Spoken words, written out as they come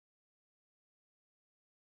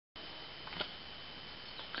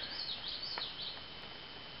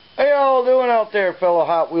y'all doing out there, fellow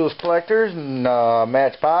Hot Wheels collectors and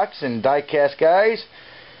Matchbox and Diecast guys?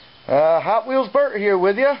 Hot Wheels Bert here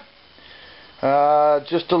with you.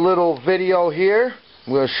 Just a little video here.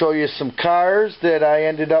 We'll show you some cars that I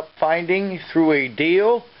ended up finding through a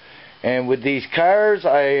deal. And with these cars,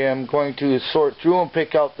 I am going to sort through and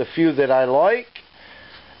pick out the few that I like.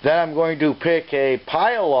 Then I'm going to pick a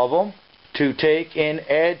pile of them to take and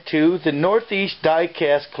add to the Northeast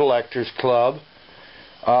Diecast Collectors Club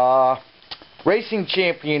Racing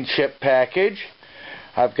Championship package.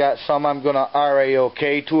 I've got some I'm going to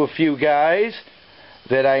RAOK to a few guys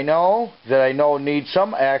that I know need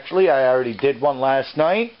some. Actually, I already did one last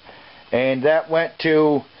night, and that went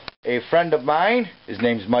to a friend of mine. His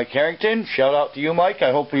name's Mike Harrington. Shout out to you, Mike.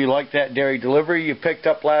 I hope you liked that dairy delivery you picked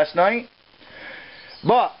up last night.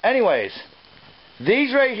 But anyways,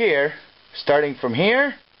 these right here, starting from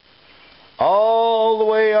here all the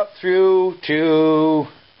way up through to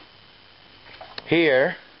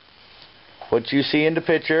here, what you see in the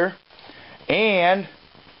picture, and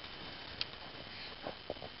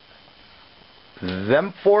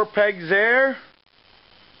them 4 pegs there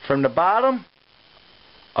from the bottom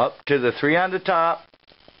up to the 3 on the top,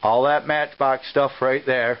 all that Matchbox stuff right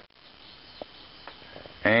there.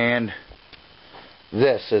 And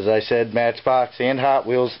this, as I said, Matchbox and Hot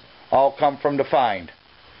Wheels all come from the find.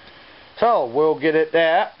 So we'll get at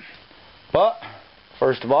that. But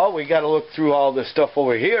first of all, we got to look through all this stuff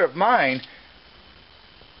over here of mine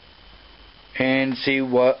and see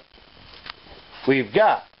what we've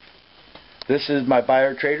got. This is my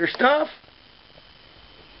buyer trader stuff.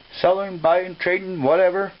 Selling, buying, trading,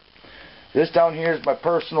 whatever. This down here is my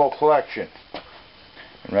personal collection.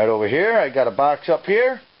 And right over here, I got a box up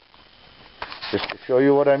here, just to show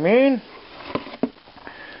you what I mean.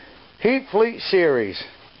 Heat Fleet Series.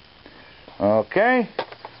 Okay.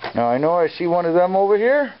 Now I know I see one of them over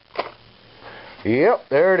here. Yep,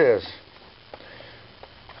 there it is.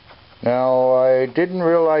 Now I didn't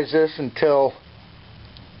realize this until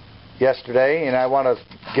yesterday, and I want to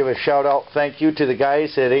give a shout out, thank you to the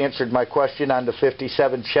guys that answered my question on the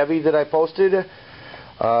 57 Chevy that I posted.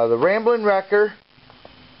 The Ramblin' Wrecker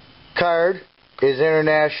card is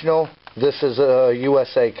international. This is a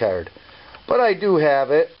USA card. But I do have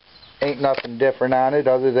it. Ain't nothing different on it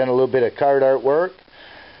other than a little bit of card artwork.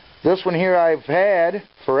 This one here I've had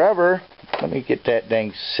forever. Let me get that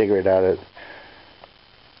dang cigarette out of it.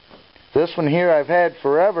 This one here I've had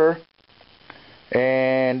forever.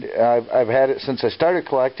 And I've had it since I started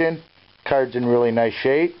collecting. Card's in really nice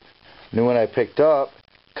shape. New one I picked up.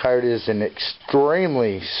 Card is in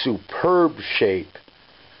extremely superb shape.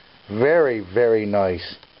 Very, very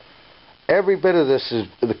nice. Every bit of this is,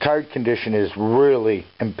 the card condition is really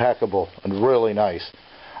impeccable and really nice.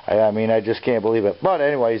 I mean, I just can't believe it. But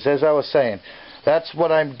anyways, as I was saying, that's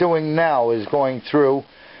what I'm doing now, is going through.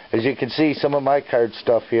 As you can see, some of my card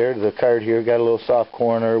stuff here. The card here got a little soft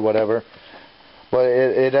corner or whatever. But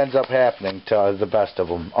it ends up happening to the best of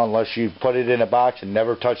them, unless you put it in a box and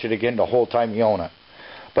never touch it again the whole time you own it.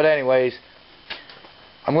 But anyways,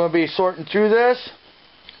 I'm going to be sorting through this,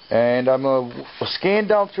 and I'm going to scan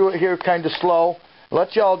down through it here kind of slow.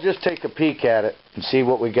 Let y'all just take a peek at it and see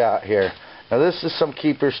what we got here. Now this is some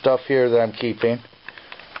keeper stuff here that I'm keeping.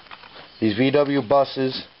 These VW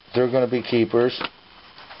buses, they're going to be keepers.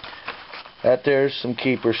 That there's some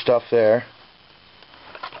keeper stuff there.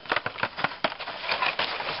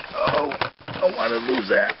 I don't want to lose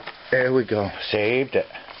that. There we go. Saved it.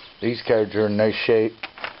 These cards are in nice shape.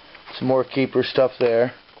 Some more keeper stuff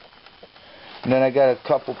there. And then I got a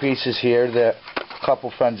couple pieces here that a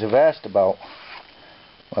couple friends have asked about.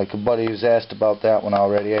 Like a buddy who's asked about that one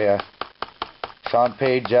already. Yeah. Sean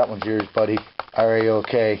Page, that one's yours, buddy.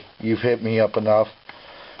 RAOK. You've hit me up enough.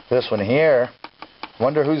 This one here.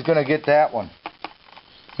 Wonder who's going to get that one.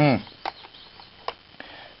 And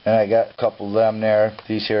I got a couple of them there.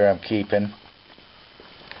 These here I'm keeping.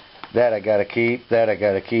 That I gotta keep. That I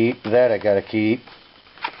gotta keep. That I gotta keep.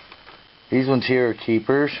 These ones here are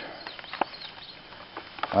keepers.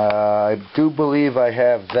 I do believe I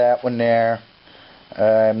have that one there.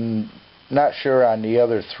 I'm not sure on the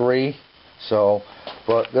other 3. So,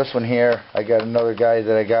 but this one here, I got another guy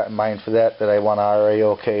that I got in mind for that I want to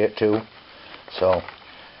RAOK it to. So,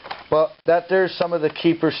 but there's some of the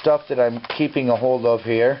keeper stuff that I'm keeping a hold of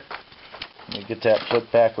here. Let me get that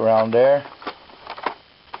flipped back around there.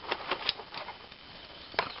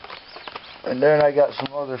 And then I got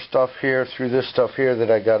some other stuff here through this stuff here that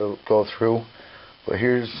I got to go through. But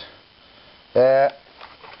here's that.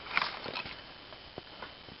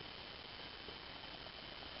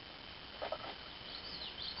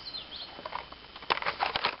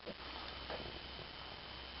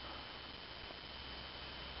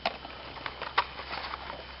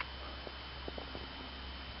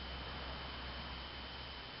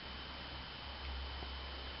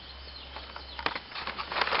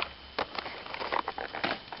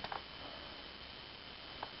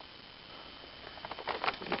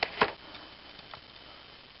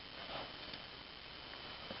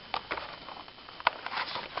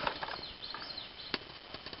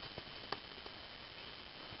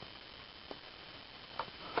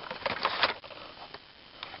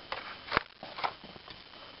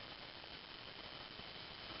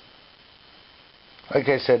 like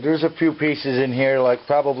I said, there's a few pieces in here, like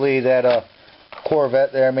probably that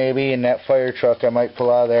Corvette there maybe, and that fire truck I might pull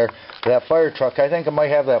out of there. That fire truck, I think I might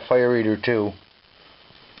have that fire eater too.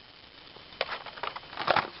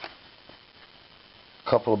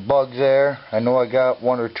 Couple of bugs there. I know I got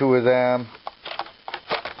 1 or 2 of them.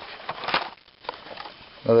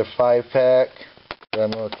 Another 5-pack that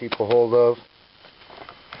I'm going to keep a hold of.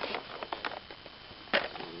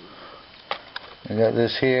 I got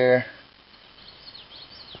this here.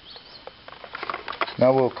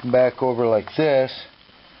 Now we'll come back over like this.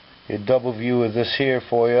 Get a double view of this here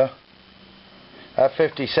for you. That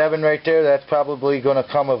 57 right there, that's probably going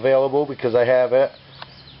to come available because I have it.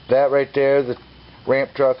 That right there, the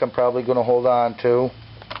ramp truck, I'm probably going to hold on to.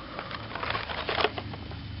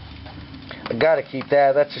 I got to keep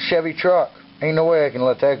that. That's a Chevy truck. Ain't no way I can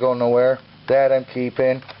let that go nowhere. That I'm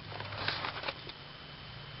keeping.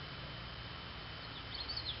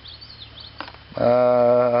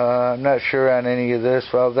 I'm not sure on any of this.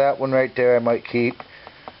 Well, that one right there I might keep.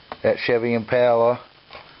 That Chevy Impala.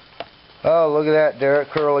 Oh, look at that. Derek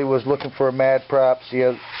Curley was looking for a Mad Props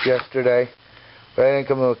yesterday. But I think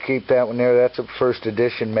I'm going to keep that one there. That's a first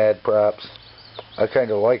edition Mad Props. I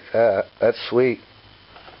kind of like that. That's sweet.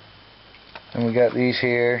 And we got these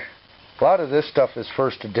here. A lot of this stuff is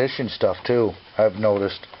first edition stuff too, I've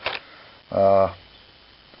noticed. A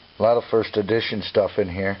lot of first edition stuff in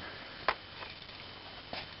here.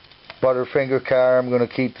 Butterfinger car, I'm going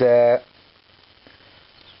to keep that.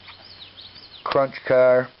 Crunch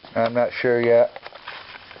car, I'm not sure yet.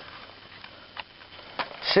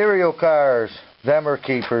 Cereal cars, them are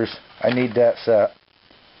keepers. I need that set.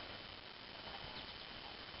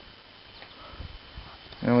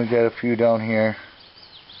 And we got a few down here.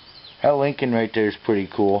 That Lincoln right there is pretty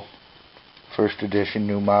cool. First edition,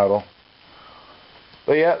 new model.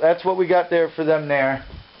 But yeah, that's what we got there for them there.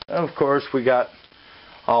 And of course, we got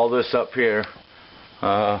all this up here.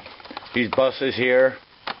 These buses here.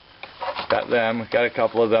 Got them. Got a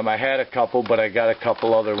couple of them. I had a couple, but I got a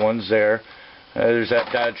couple other ones there. There's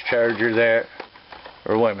that Dodge Charger there.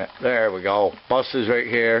 Or wait a minute. There we go. Buses right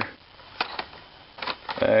here.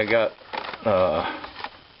 I got,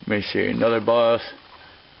 let me see, another bus.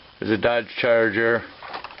 There's a Dodge Charger.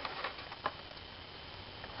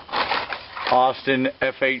 Austin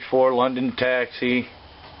F84 London Taxi.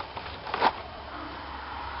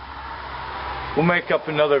 We'll make up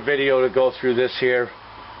another video to go through this here.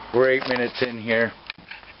 We're 8 minutes in here.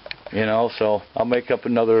 You know, so I'll make up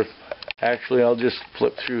another. Actually, I'll just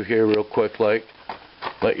flip through here real quick, like,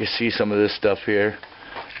 let you see some of this stuff here.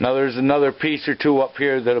 Now there's another piece or two up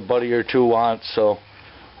here that a buddy or two wants, so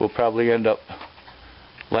we'll probably end up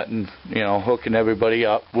letting, you know, hooking everybody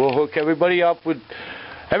up. We'll hook everybody up with,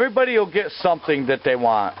 everybody will get something that they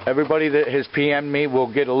want. Everybody that has PM'd me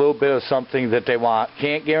will get a little bit of something that they want.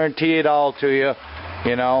 Can't guarantee it all to you,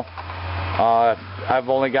 you know. I've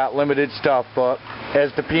only got limited stuff, but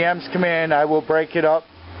as the PMs come in, I will break it up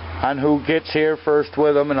on who gets here first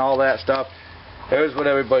with them and all that stuff. There's what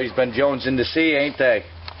everybody's been jonesing to see, ain't they?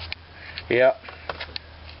 Yep.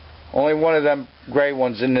 Only one of them gray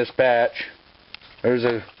ones in this batch. There's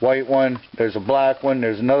a white one, there's a black one,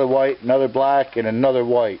 there's another white, another black, and another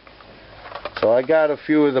white. So I got a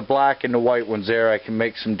few of the black and the white ones there I can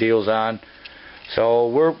make some deals on. So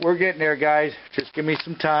we're getting there, guys. Just give me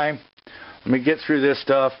some time. Let me get through this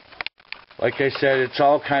stuff. Like I said, it's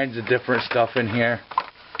all kinds of different stuff in here.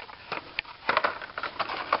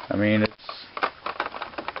 I mean, it's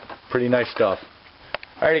pretty nice stuff.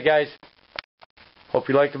 Alrighty, guys. Hope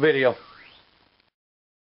you liked the video.